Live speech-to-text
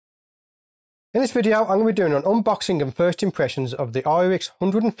In this video, I'm going to be doing an unboxing and first impressions of the Irix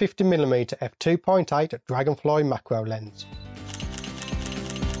 150mm f2.8 Dragonfly macro lens.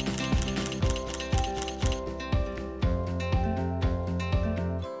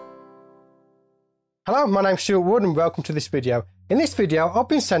 Hello, my name's Stuart Wood and welcome to this video. In this video, I've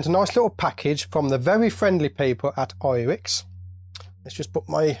been sent a nice little package from the very friendly people at Irix. Let's just put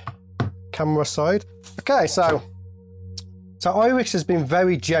my camera aside. Okay, so Irix has been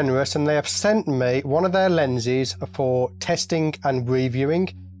very generous and they have sent me one of their lenses for testing and reviewing.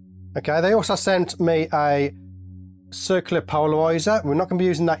 Okay, they also sent me a circular polarizer. We're not going to be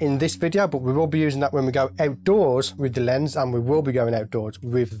using that in this video, but we will be using that when we go outdoors with the lens, and we will be going outdoors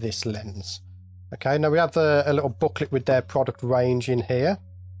with this lens. Okay, now we have a little booklet with their product range in here.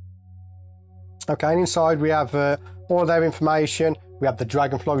 Okay, and inside we have all their information. We have the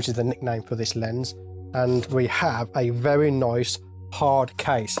Dragonfly, which is the nickname for this lens. And we have a very nice hard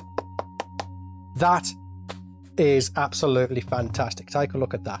case. That is absolutely fantastic. Take a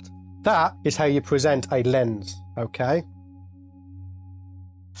look at that. That is how you present a lens, okay?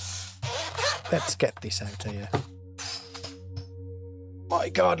 Let's get this out here. My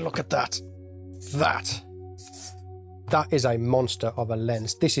God, look at that. That is a monster of a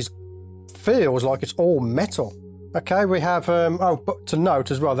lens. This feels like it's all metal. Okay, we have, oh, but to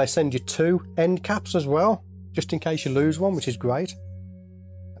note as well, they send you 2 end caps as well, just in case you lose one, which is great.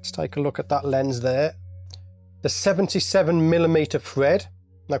 Let's take a look at that lens there. The 77mm thread,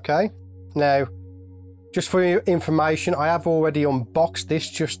 okay. Now, just for your information, I have already unboxed this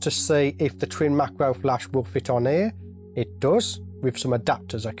just to see if the twin macro flash will fit on here. It does, with some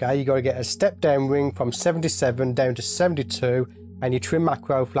adapters, okay. You got to get a step down ring from 77 down to 72, and your twin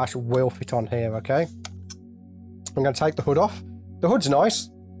macro flash will fit on here, okay. I'm going to take the hood off. The hood's nice,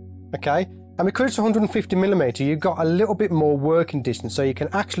 okay, and because it's 150mm, you've got a little bit more working distance, so you can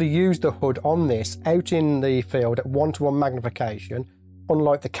actually use the hood on this out in the field at 1:1 magnification,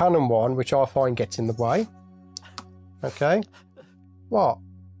 unlike the Canon one, which I find gets in the way. Okay, what?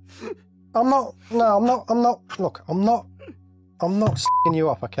 Look, I'm not s***ing you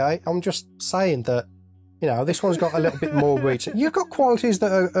off, okay? I'm just saying that, you know, this one's got a little bit more reach. You've got qualities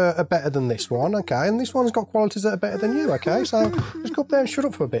that are better than this one, okay? And this one's got qualities that are better than you, okay? So just go up there and shut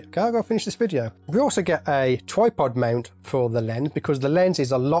up for a bit, okay? I'll go finish this video. We also get a tripod mount for the lens because the lens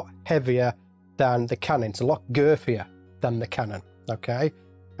is a lot heavier than the Canon. It's a lot girthier than the Canon, okay?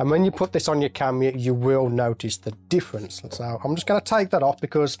 And when you put this on your camera, you will notice the difference. So I'm just going to take that off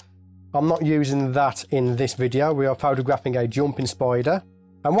because I'm not using that in this video. We are photographing a jumping spider.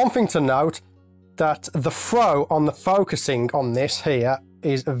 And one thing to note, that the throw on the focusing on this here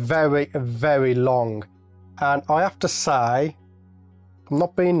is very, very long. And I have to say, I'm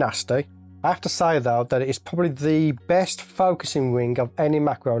not being nasty, I have to say though that it is probably the best focusing ring of any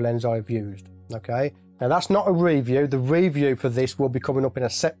macro lens I've used, okay? Now that's not a review. The review for this will be coming up in a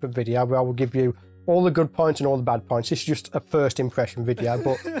separate video where I will give you all the good points and all the bad points. This is just a first impression video,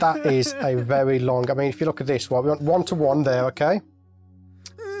 but that is a very long, I mean, if you look at this one, we want 1:1 there, okay?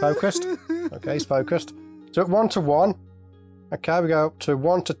 Focused. Okay, it's focused. So at 1:1, okay, we go up to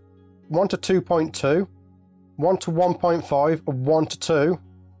 1 to 2.2, 1 to 1.5, and 1 to 2.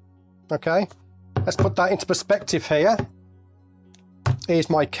 Okay, let's put that into perspective here. Here's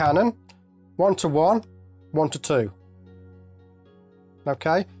my Canon, 1:1, 1 to 2.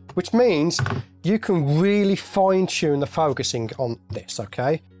 Okay, which means you can really fine-tune the focusing on this,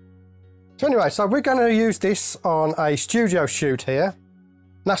 okay? So anyway, so we're going to use this on a studio shoot here.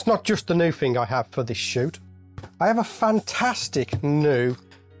 That's not just the new thing I have for this shoot. I have a fantastic new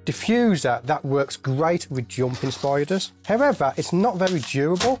diffuser that works great with jumping spiders. However, it's not very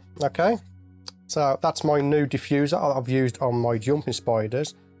durable, okay? So that's my new diffuser I've used on my jumping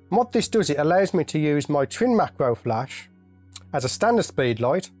spiders. And what this does, it allows me to use my twin macro flash as a standard speed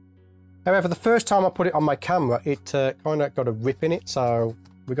light. However, the first time I put it on my camera, it kind of got a rip in it, so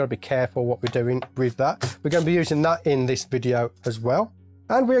we've got to be careful what we're doing with that. We're going to be using that in this video as well.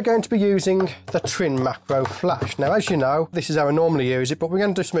 And we are going to be using the twin macro flash. Now, as you know, this is how I normally use it, but we're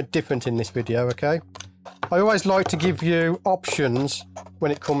going to do something different in this video, okay? I always like to give you options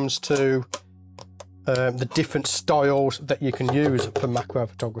when it comes to the different styles that you can use for macro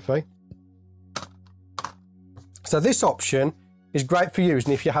photography. So this option is great for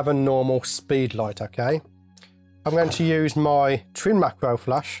using if you have a normal speed light, okay? I'm going to use my twin macro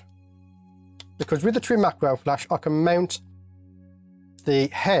flash because with the twin macro flash, I can mount the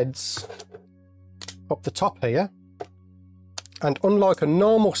heads up the top here, and unlike a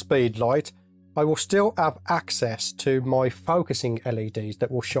normal speed light, I will still have access to my focusing LEDs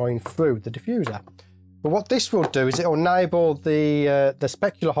that will shine through the diffuser. But what this will do is it will enable the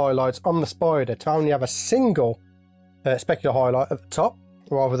specular highlights on the spider to only have a single specular highlight at the top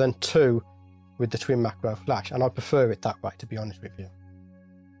rather than two with the twin macro flash, and I prefer it that way, to be honest with you.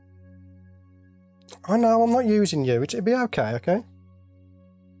 I know I'm not using you, it'll be okay, okay?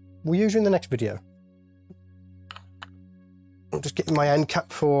 We'll use you in the next video. I'm just getting my end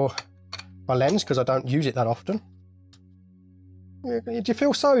cap for my lens because I don't use it that often. Do you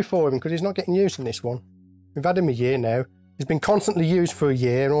feel sorry for him because he's not getting used in this one? We've had him a year now. He's been constantly used for a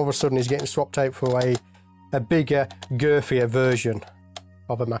year, and all of a sudden he's getting swapped out for a bigger, girthier version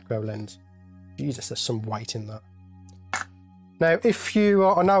of a macro lens. Jesus, there's some weight in that. Now, if you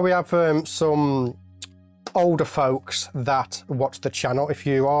are, I know we have some older folks that watch the channel. If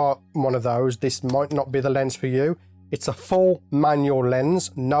you are one of those, this might not be the lens for you. It's a full manual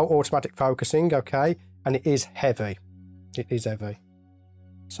lens, no automatic focusing, okay? And it is heavy. It is heavy.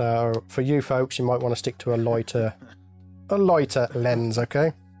 So for you folks, you might want to stick to a lighter lens,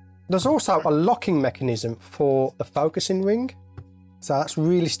 okay? There's also a locking mechanism for the focusing ring. So that's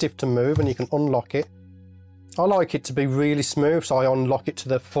really stiff to move and you can unlock it. I like it to be really smooth, so I unlock it to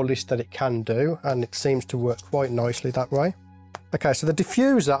the fullest that it can do, and it seems to work quite nicely that way. Okay, so the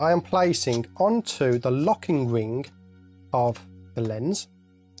diffuser I am placing onto the locking ring of the lens,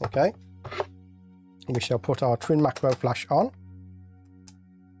 okay? And we shall put our twin macro flash on.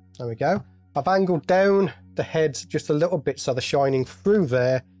 There we go. I've angled down the heads just a little bit so they're shining through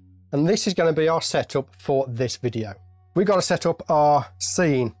there, and this is going to be our setup for this video. We've got to set up our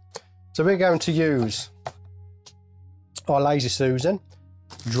scene. So we're going to use our Lazy Susan,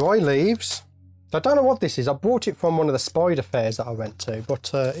 dry leaves. I don't know what this is. I bought it from one of the spider fairs that I went to,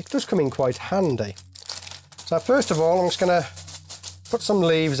 but it does come in quite handy. So first of all, I'm just going to put some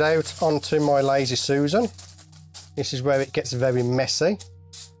leaves out onto my Lazy Susan. This is where it gets very messy.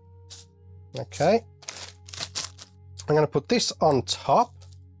 Okay. I'm going to put this on top.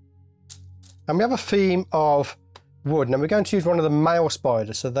 And we have a theme of wood. Now we're going to use one of the male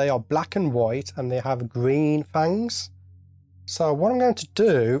spiders. So they are black and white and they have green fangs. So what I'm going to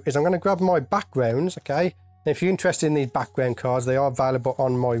do is I'm going to grab my backgrounds, okay? Now if you're interested in these background cards, they are available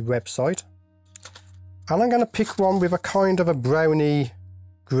on my website. And I'm going to pick one with a kind of a browny,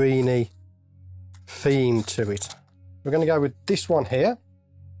 greeny theme to it. We're going to go with this one here.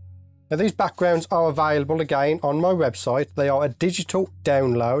 Now these backgrounds are available again on my website. They are a digital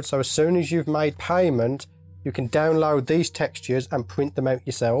download, so as soon as you've made payment, you can download these textures and print them out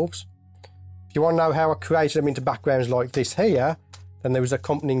yourselves. If you want to know how I created them into backgrounds like this here, then there was an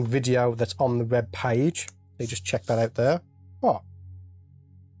accompanying video that's on the web page. You just check that out there. What?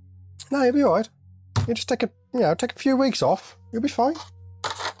 No, you'll be alright. You just take a few weeks off. You'll be fine.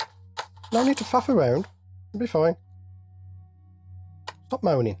 No need to faff around. You'll be fine. Stop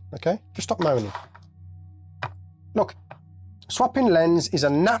moaning, okay? Just stop moaning. Look, swapping lens is a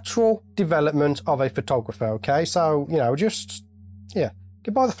natural development of a photographer, okay? So, just, yeah,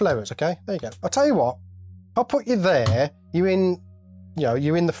 get by the flowers, okay? There you go. I'll tell you what, I'll put you there, you're in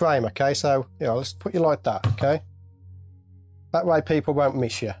the frame, okay? So, let's put you like that, okay? That way people won't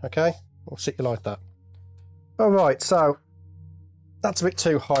miss you, okay? We'll sit you like that. All right, so that's a bit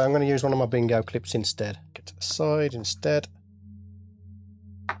too high. I'm going to use one of my bingo clips instead. Get to the side instead.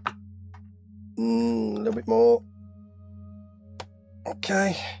 A little bit more.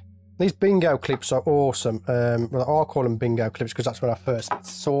 Okay. These bingo clips are awesome. Well, I'll call them bingo clips because that's when I first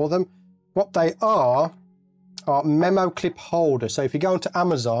saw them. What they are memo clip holders. So if you go onto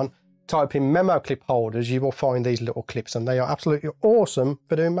Amazon, type in memo clip holders, you will find these little clips, and they are absolutely awesome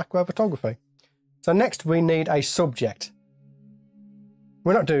for doing macro photography. So next we need a subject.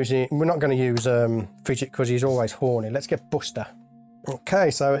 We're not going to use Fidget because he's always horny. Let's get Buster. Okay,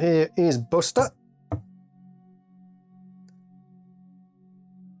 so here is Buster.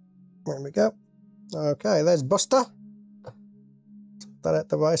 There we go. Okay, there's Buster. Put that out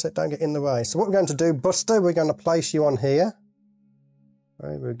the way so it don't get in the way. So what we're going to do, Buster, we're going to place you on here.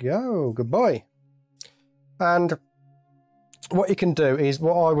 There we go. Good boy. And what you can do is,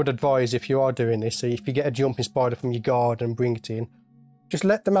 what I would advise if you are doing this, so if you get a jumping spider from your garden and bring it in, just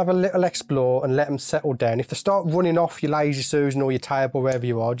let them have a little explore and let them settle down. If they start running off your Lazy Susan or your table, wherever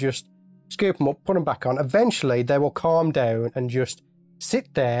you are, just scoop them up, put them back on. Eventually, they will calm down and just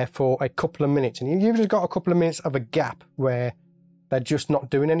sit there for a couple of minutes. And you've usually got a couple of minutes of a gap where they're just not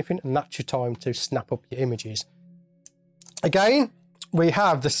doing anything, and that's your time to snap up your images. Again, we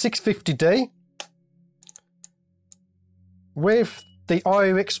have the 650D with the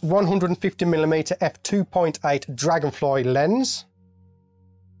Irix 150mm f2.8 Dragonfly lens.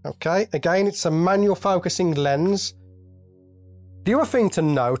 Okay, again, it's a manual focusing lens. The other thing to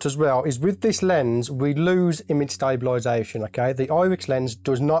note as well is with this lens, we lose image stabilization, okay? The Irix lens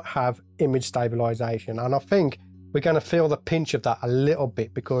does not have image stabilization, and I think we're going to feel the pinch of that a little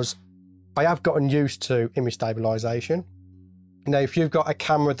bit because I have gotten used to image stabilization. Now, if you've got a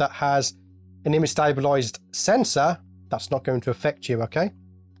camera that has an image stabilized sensor, that's not going to affect you, okay?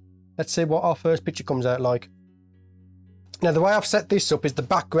 Let's see what our first picture comes out like. Now, the way I've set this up is the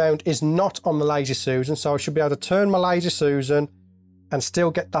background is not on the Lazy Susan, so I should be able to turn my Lazy Susan and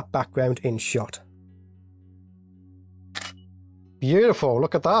still get that background in shot. Beautiful,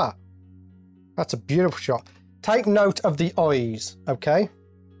 look at that. That's a beautiful shot. Take note of the eyes, okay?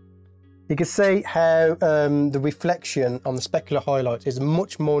 You can see how the reflection on the specular highlights is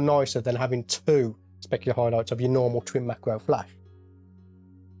much more nicer than having two specular highlights of your normal twin macro flash.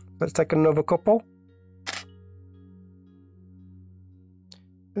 Let's take another couple.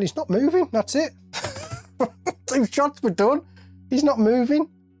 And he's not moving, that's it. 2 shots were done. He's not moving.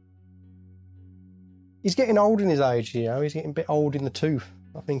 He's getting old in his age, you know. He's getting a bit old in the tooth.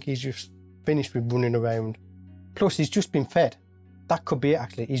 I think he's just finished with running around. Plus, he's just been fed. That could be it,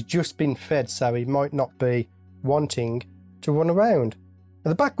 actually. He's just been fed, so he might not be wanting to run around.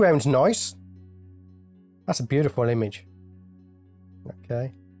 Now, the background's nice. That's a beautiful image.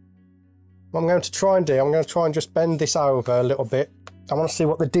 Okay. What I'm going to try and do, I'm going to try and just bend this over a little bit. I want to see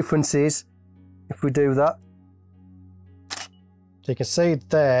what the difference is if we do that. So you can see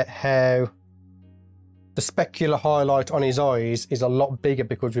there how the specular highlight on his eyes is a lot bigger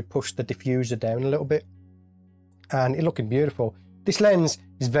because we pushed the diffuser down a little bit. And it's looking beautiful. This lens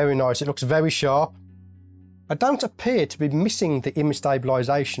is very nice. It looks very sharp. I don't appear to be missing the image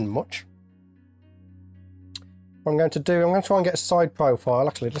stabilization much. What I'm going to do, I'm going to try and get a side profile.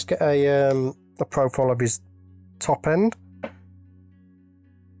 Actually, let's get a profile of his top end.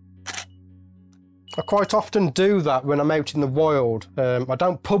 I quite often do that when I'm out in the wild. I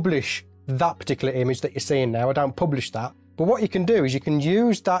don't publish that particular image that you're seeing now. I don't publish that. But what you can do is you can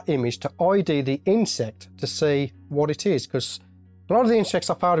use that image to ID the insect to see what it is. Because a lot of the insects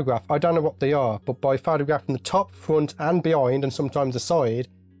I photograph, I don't know what they are. But by photographing the top, front and behind and sometimes the side,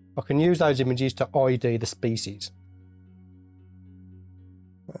 I can use those images to ID the species.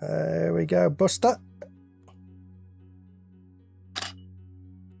 There we go, Buster.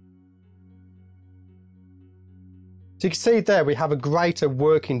 So you can see there we have a greater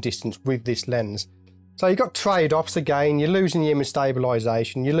working distance with this lens. So you've got trade-offs again. You're losing your image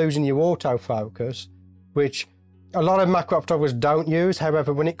stabilization, you're losing your autofocus, which a lot of macro photographers don't use.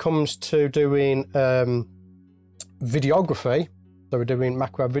 However, when it comes to doing videography, so we're doing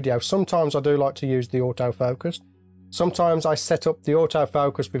macro video, sometimes I do like to use the autofocus. Sometimes I set up the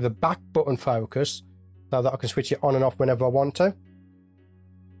autofocus with the back button focus so that I can switch it on and off whenever I want to.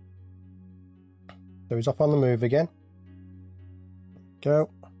 So he's off on the move again.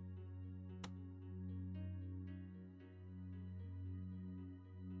 Go.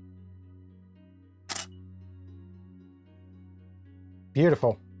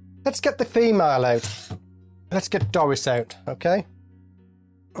 Beautiful. Let's get the female out. Let's get Doris out, okay?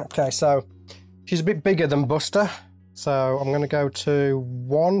 Okay, so she's a bit bigger than Buster. So I'm going to go to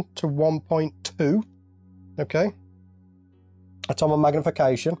 1 to 1.2. Okay. That's on my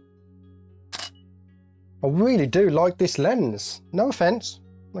magnification. I really do like this lens. No offense.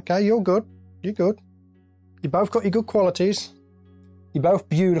 Okay, you're good. You're good. You both got your good qualities. You're both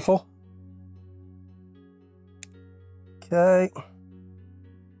beautiful. Okay.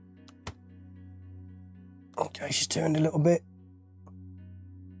 Okay, she's turned a little bit.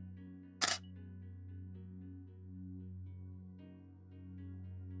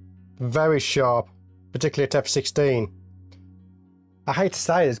 Very sharp, particularly at f16. I hate to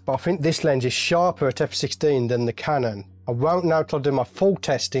say this, but I think this lens is sharper at f16 than the Canon. I won't know till I do my full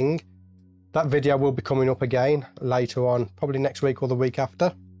testing. That video will be coming up again later on, probably next week or the week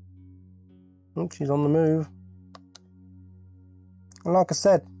after. Oh, she's on the move. And like I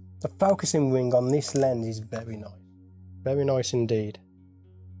said, the focusing ring on this lens is very nice. Very nice indeed.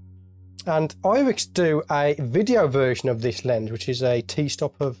 And Irix do a video version of this lens, which is a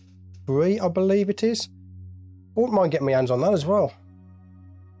T-stop of 3, I believe it is. I wouldn't mind getting my hands on that as well.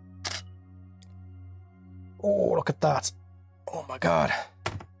 Oh, look at that. Oh my God.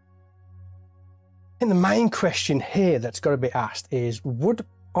 And the main question here that's got to be asked is, would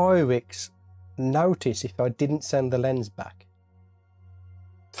Irix notice if I didn't send the lens back?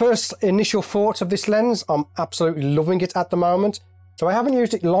 First initial thoughts of this lens, I'm absolutely loving it at the moment. So I haven't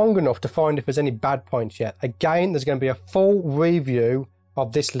used it long enough to find if there's any bad points yet. Again, there's going to be a full review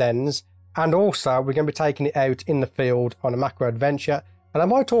of this lens, and also we're going to be taking it out in the field on a macro adventure, and I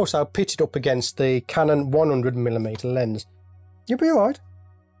might also pit it up against the Canon 100mm lens. You'll be alright.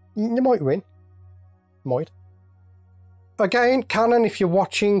 You might win. Might. Again, Canon, if you're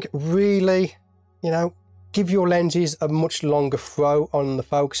watching, really, you know, give your lenses a much longer throw on the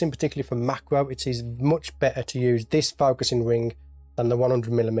focusing, particularly for macro. It is much better to use this focusing ring than the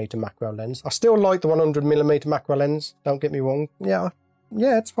 100mm macro lens. I still like the 100mm macro lens, don't get me wrong. Yeah,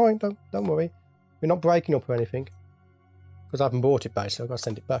 it's fine, don't worry. We're not breaking up or anything. Because I haven't bought it basically, I've got to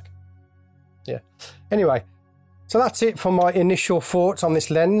send it back. Yeah. Anyway, so that's it for my initial thoughts on this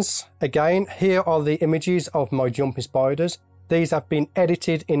lens. Again, here are the images of my jumping spiders. These have been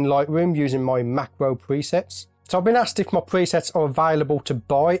edited in Lightroom using my macro presets. So I've been asked if my presets are available to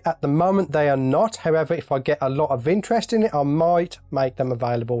buy. At the moment they are not. However, if I get a lot of interest in it, I might make them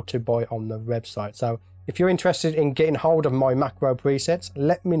available to buy on the website. So if you're interested in getting hold of my macro presets,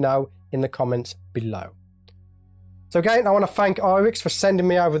 let me know in the comments below. So again, I want to thank Irix for sending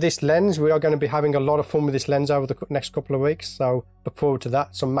me over this lens. We are going to be having a lot of fun with this lens over the next couple of weeks. So look forward to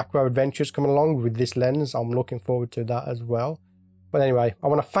that. Some macro adventures coming along with this lens. I'm looking forward to that as well. But anyway, I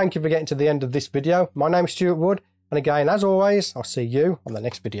want to thank you for getting to the end of this video. My name is Stuart Wood. And again, as always, I'll see you on the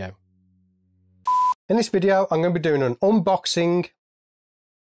next video. In this video, I'm going to be doing an unboxing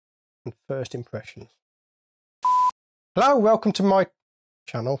and first impressions. Hello, welcome to my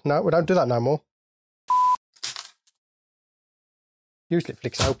channel. No, we don't do that no more. Usually it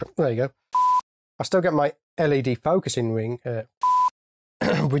flicks open. There you go. I still get my LED focusing ring.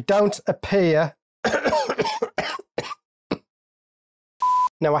 We don't appear...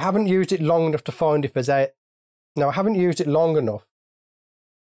 Now, I haven't used it long enough to find if there's a... No, I haven't used it long enough.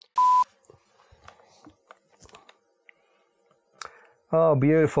 Oh,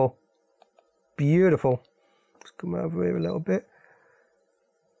 beautiful. Beautiful. Let's come over here a little bit.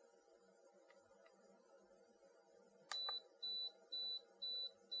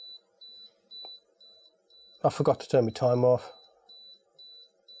 I forgot to turn my time off.